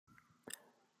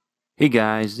Hey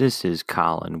guys, this is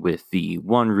Colin with the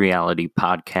One Reality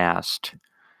Podcast.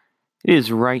 It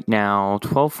is right now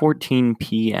 12:14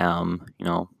 p.m.,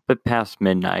 a bit past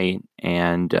midnight,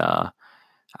 and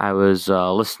I was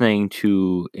listening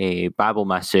to a Bible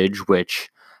message, which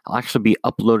I'll actually be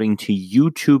uploading to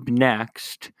YouTube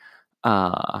next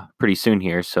pretty soon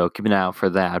here, so keep an eye out for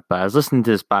that. But I was listening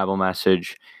to this Bible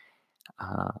message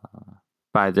uh,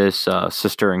 by this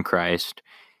sister in Christ,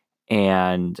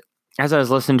 and as I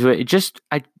was listening to it,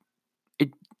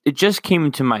 it just came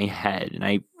into my head, and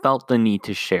I felt the need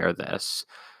to share this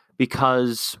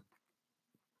because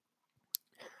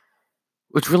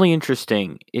what's really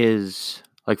interesting is,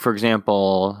 like, for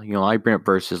example, I bring up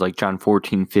verses like John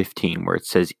 14:15, where it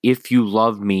says, "If you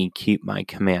love me, keep my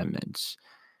commandments."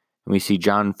 And we see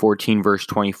John 14, verse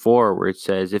 24, where it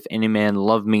says, "If any man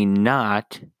love me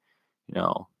not, you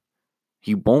know,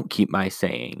 he won't keep my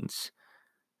sayings."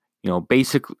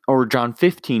 Basically, or John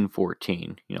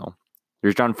 15:14,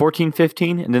 there's John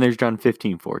 14:15, and then there's John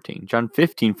 15:14. John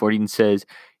 15:14 says,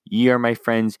 "Ye are my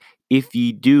friends if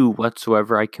ye do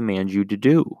whatsoever I command you to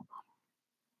do."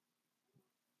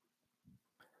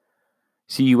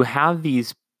 So you have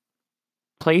these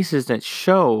places that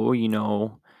show,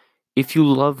 if you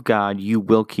love God, you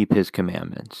will keep his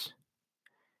commandments.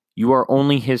 You are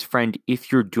only his friend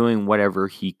if you're doing whatever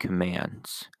he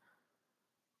commands.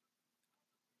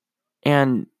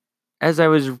 And as I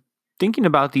was thinking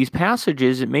about these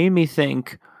passages, it made me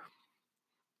think,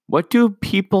 what do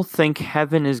people think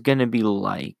heaven is going to be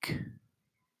like?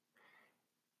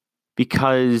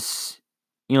 Because,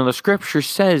 the scripture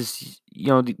says,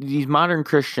 these modern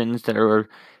Christians that are,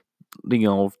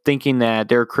 thinking that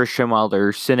they're a Christian while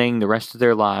they're sinning the rest of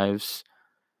their lives,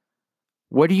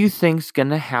 what do you think's going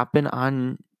to happen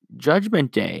on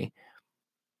Judgment Day?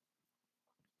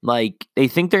 Like, they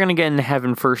think they're going to get into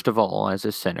heaven, first of all, as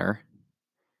a sinner.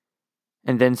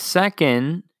 And then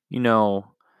second,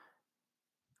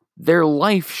 their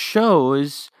life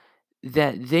shows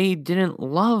that they didn't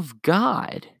love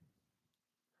God.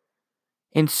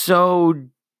 And so,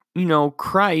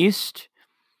 Christ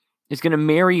is going to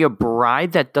marry a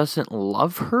bride that doesn't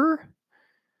love her?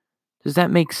 Does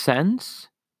that make sense?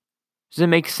 Does it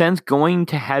make sense going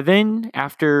to heaven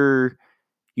after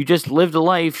you just lived a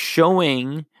life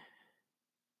showing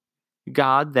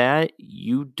God that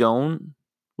you don't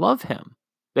love him?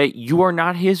 That you are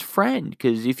not his friend?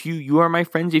 Because if you are my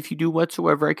friends if you do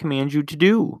whatsoever I command you to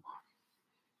do.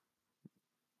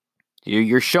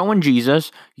 You're showing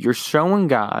Jesus, you're showing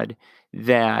God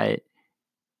that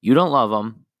you don't love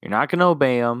him, you're not going to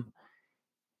obey him,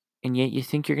 and yet you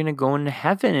think you're going to go into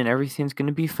heaven and everything's going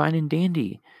to be fine and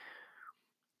dandy.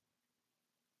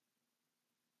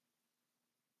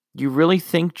 You really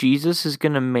think Jesus is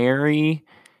going to marry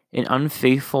an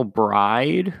unfaithful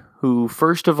bride who,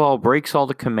 first of all, breaks all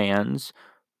the commands,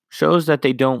 shows that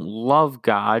they don't love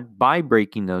God by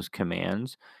breaking those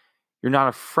commands? You're not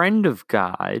a friend of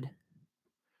God.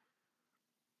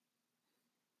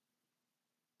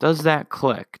 Does that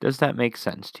click? Does that make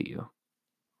sense to you?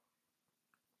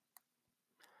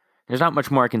 There's not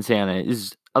much more I can say on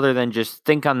it, other than just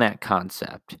think on that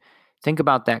concept. Think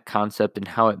about that concept and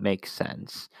how it makes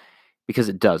sense, because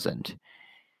it doesn't.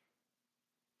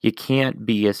 You can't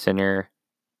be a sinner.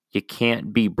 You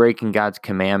can't be breaking God's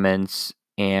commandments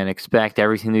and expect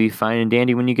everything to be fine and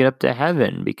dandy when you get up to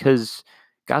heaven, because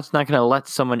God's not going to let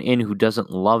someone in who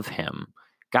doesn't love him.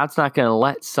 God's not going to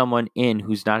let someone in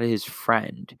who's not his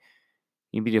friend.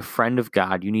 You need to be a friend of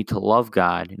God. You need to love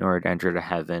God in order to enter to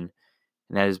heaven,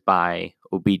 and that is by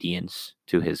obedience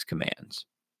to his commands.